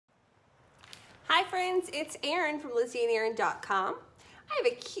Hi friends, it's Erin from LizzieandErin.com. I have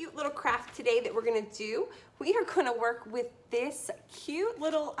a cute little craft today that we're going to do. We are going to work with this cute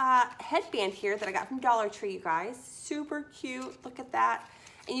little headband here that I got from Dollar Tree, you guys. Super cute, look at that.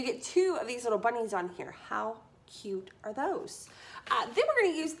 And you get two of these little bunnies on here. How cute are those? Then we're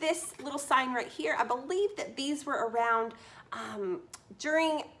going to use this little sign right here. I believe that these were around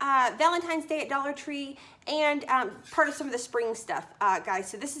during Valentine's Day at Dollar Tree and part of some of the spring stuff,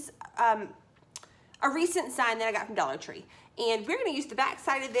 guys. So this is a recent sign that I got from Dollar Tree. And we're gonna use the back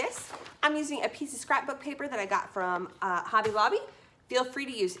side of this. I'm using a piece of scrapbook paper that I got from Hobby Lobby. Feel free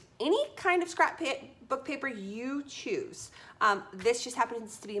to use any kind of scrapbook paper you choose. This just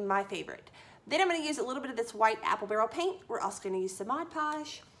happens to be my favorite. Then I'm gonna use a little bit of this white apple barrel paint. We're also gonna use some Mod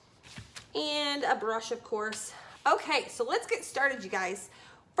Podge and a brush, of course. Okay, so let's get started, you guys.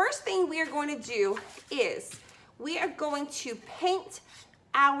 First thing we are going to do is we are going to paint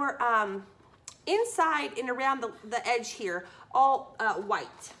our inside and around the edge here all white.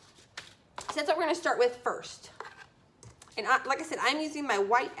 So that's what we're going to start with first. And like I said, I'm using my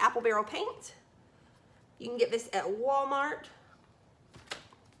white apple barrel paint. You can get this at Walmart.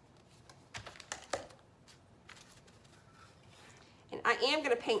 And I am going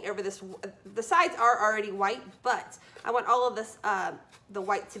to paint over this. The sides are already white, but I want all of this, the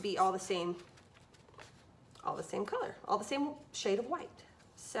white to be all the same color, all the same shade of white.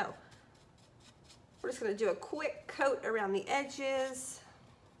 So we're just going to do a quick coat around the edges.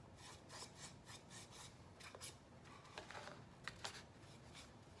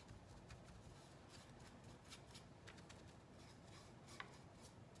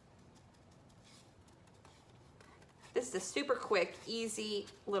 This is a super quick, easy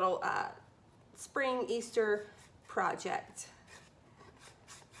little spring Easter project.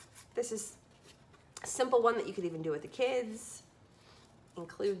 This is a simple one that you could even do with the kids.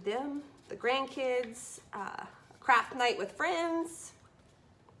 Include them, the grandkids, craft night with friends.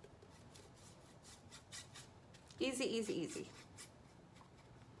 Easy, easy, easy.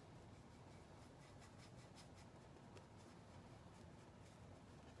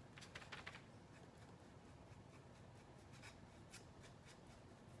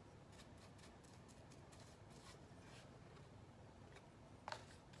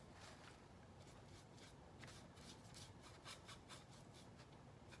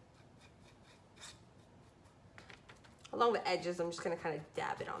 Along the edges, I'm just going to kind of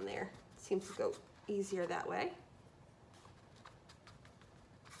dab it on there. Seems to go easier that way.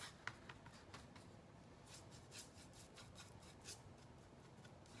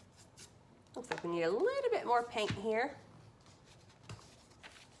 Looks like we need a little bit more paint here.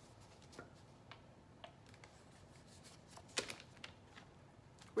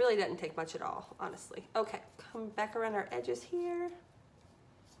 Really doesn't take much at all, honestly. Okay, come back around our edges here.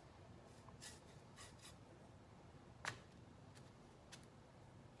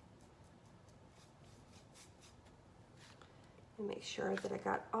 Make sure that I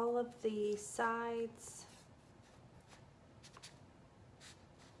got all of the sides.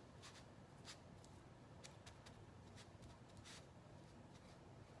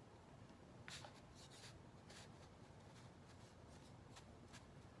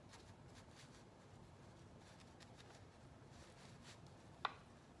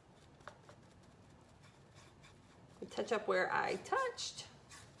 Touch up where I touched.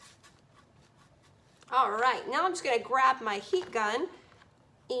 All right, now I'm just gonna grab my heat gun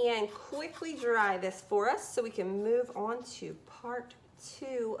and quickly dry this for us so we can move on to part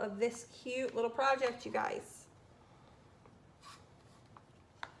 2 of this cute little project, you guys.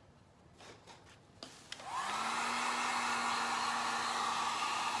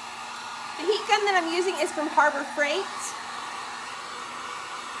 The heat gun that I'm using is from Harbor Freight.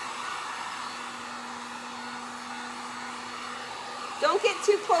 Don't get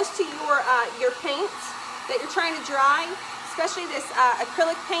too close to your paint that you're trying to dry, especially this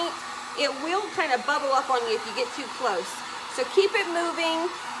acrylic paint. It will kind of bubble up on you if you get too close. So keep it moving.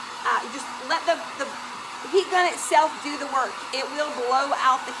 Just let the heat gun itself do the work. It will blow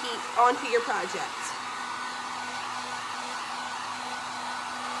out the heat onto your project.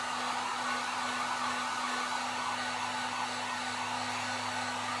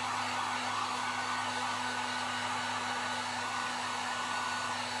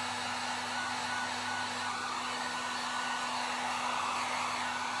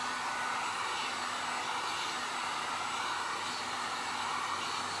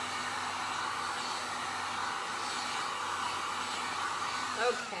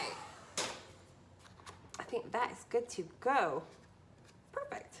 Okay, I think that is good to go.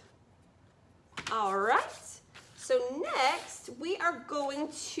 Perfect. All right, so next we are going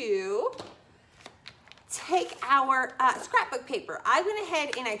to take our scrapbook paper. I went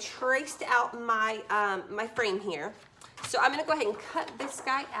ahead and I traced out my, my frame here. So I'm gonna go ahead and cut this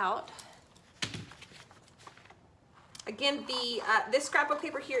guy out. Again, this scrapbook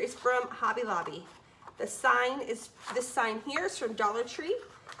paper here is from Hobby Lobby. This sign here is from Dollar Tree.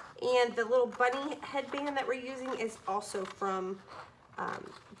 And the little bunny headband that we're using is also from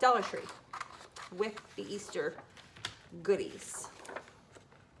Dollar Tree with the Easter goodies.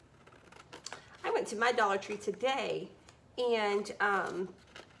 I went to my Dollar Tree today and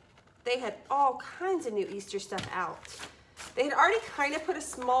they had all kinds of new Easter stuff out. They had already kind of put a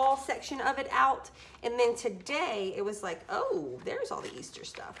small section of it out, and then today it was like, oh, there's all the Easter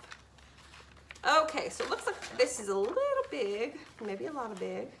stuff. Okay, so it looks like this is a little big, maybe a lot of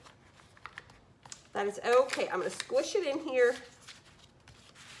big. That is okay. I'm gonna squish it in here.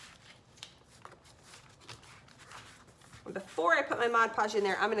 Before I put my Mod Podge in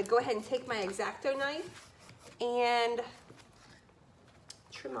there, I'm gonna go ahead and take my X-Acto knife and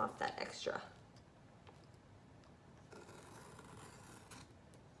trim off that extra.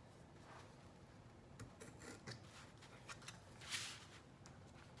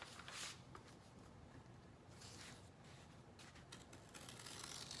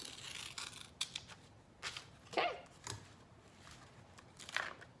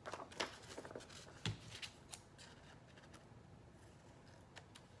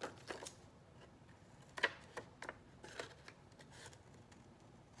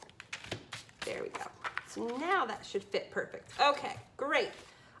 There we go. So now that should fit perfect. Okay, great.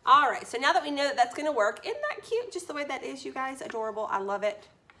 All right, so now that we know that that's gonna work, isn't that cute? Just the way that is, you guys, adorable. I love it.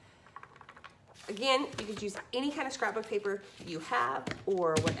 Again, you could use any kind of scrapbook paper you have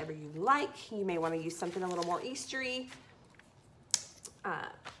or whatever you like. You may wanna use something a little more Eastery,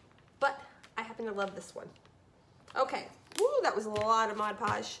 but I happen to love this one. Okay, woo, that was a lot of Mod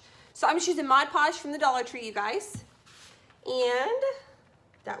Podge. So I'm just using Mod Podge from the Dollar Tree, you guys. And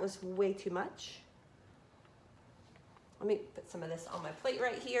that was way too much. Let me put some of this on my plate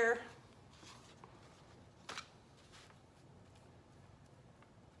right here.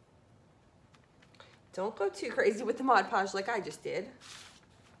 Don't go too crazy with the Mod Podge like I just did.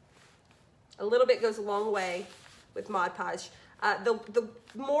 A little bit goes a long way with Mod Podge. The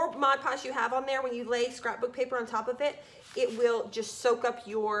more Mod Podge you have on there, when you lay scrapbook paper on top of it, it will just soak up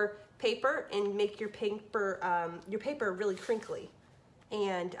your paper and make your paper really crinkly.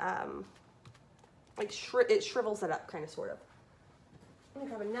 And like it shrivels it up, kind of, sort of. I'm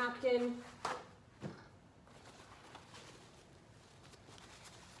gonna grab a napkin.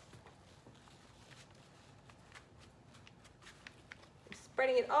 I'm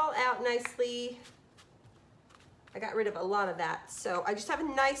spreading it all out nicely. I got rid of a lot of that, so I just have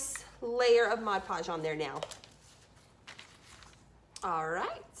a nice layer of Mod Podge on there now. All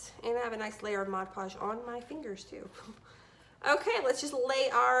right, and I have a nice layer of Mod Podge on my fingers too. Okay, let's just lay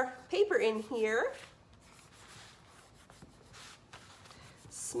our paper in here.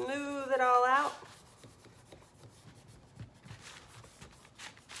 Smooth it all out.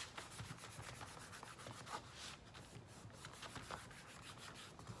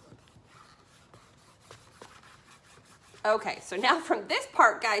 Okay, so now from this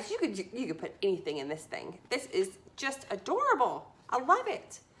part, guys, you could put anything in this thing. This is just adorable. I love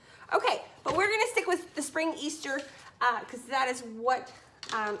it. Okay, but we're gonna stick with the spring Easter because that is what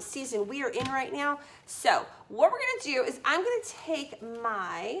season we are in right now. So what we're gonna do is I'm gonna take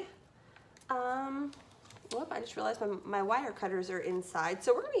my, whoop, I just realized my wire cutters are inside.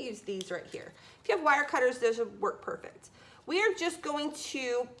 So we're gonna use these right here. If you have wire cutters, those would work perfect. We are just going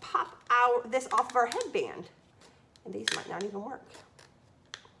to pop this off of our headband. And these might not even work.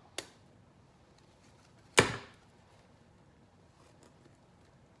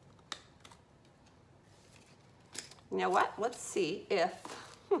 You know what? Let's see if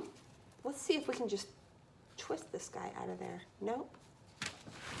we can just twist this guy out of there. Nope.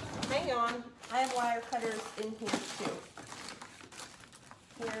 Hang on. I have wire cutters in here too.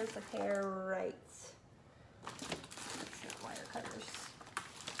 Here's a pair right. That's not wire cutters.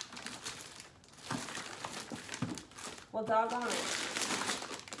 Well, doggone it.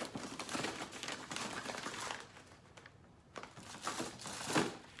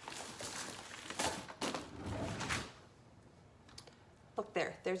 Look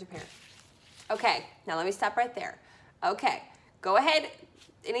there, there's a pair. Okay, now let me stop right there. Okay, go ahead.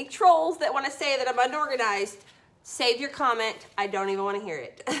 Any trolls that want to say that I'm unorganized, save your comment. I don't even want to hear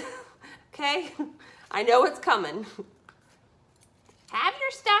it. Okay? I know it's coming. Have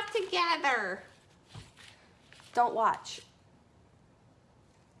your stuff together. Don't watch.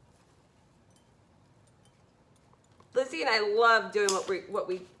 Lizzie and I love doing what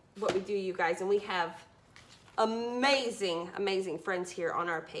we do, you guys, and we have amazing, amazing friends here on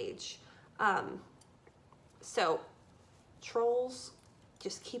our page. So trolls,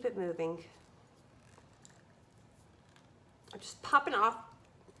 just keep it moving. I'm just popping off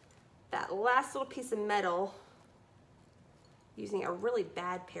that last little piece of metal using a really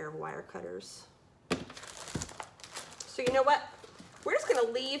bad pair of wire cutters. So you know what? We're just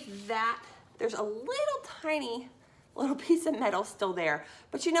gonna leave that. There's a little tiny little piece of metal still there.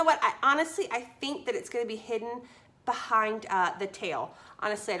 But you know what? I think that it's gonna be hidden behind the tail.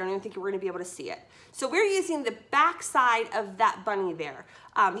 Honestly, I don't even think we're gonna be able to see it. So we're using the back side of that bunny there.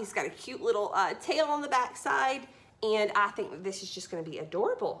 He's got a cute little tail on the back side, and I think that this is just gonna be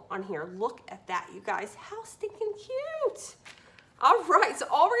adorable on here. Look at that, you guys. How stinking cute. All right, so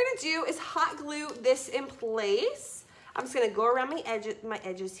all we're gonna do is hot glue this in place. I'm just gonna go around my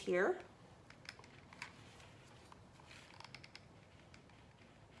edges here.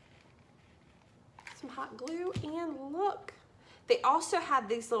 Some hot glue, and look. They also have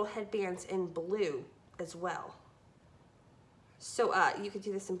these little headbands in blue as well. So you could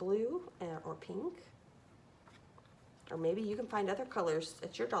do this in blue or pink. Or maybe you can find other colors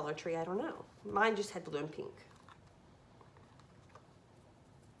at your Dollar Tree, I don't know. Mine just had blue and pink.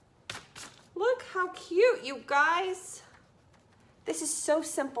 Look how cute, you guys. This is so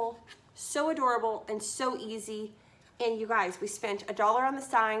simple, so adorable, and so easy. And you guys, we spent $1 on the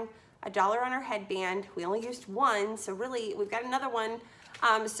sign, $1 on our headband. We only used one, so really we've got another one.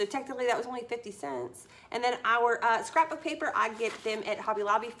 So technically that was only 50 cents. And then our scrapbook paper, I get them at Hobby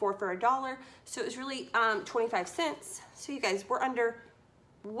Lobby for $1. So it was really 25 cents. So you guys, we're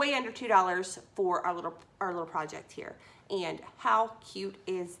way under $2 for our little project here. And how cute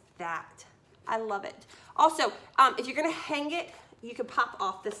is that? I love it. Also, if you're gonna hang it, you can pop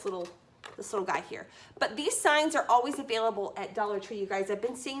off this little guy here. But these signs are always available at Dollar Tree, you guys. I've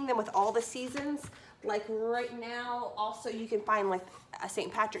been seeing them with all the seasons. Like right now, also you can find like a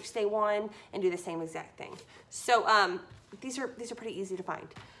St. Patrick's Day one and do the same exact thing. So these are pretty easy to find.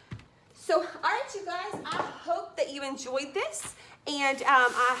 So all right, you guys, I hope that you enjoyed this, and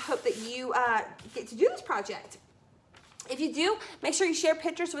I hope that you get to do this project. If you do, make sure you share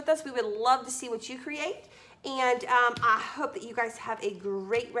pictures with us. We would love to see what you create. And I hope that you guys have a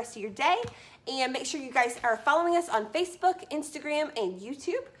great rest of your day. And make sure you guys are following us on Facebook, Instagram, and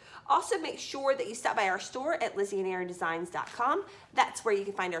YouTube. Also, make sure that you stop by our store at lizzieanderindesigns.com. That's where you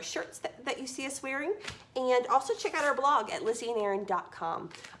can find our shirts that you see us wearing. And also check out our blog at lizzieanderin.com.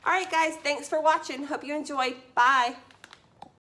 All right, guys, thanks for watching. Hope you enjoyed. Bye.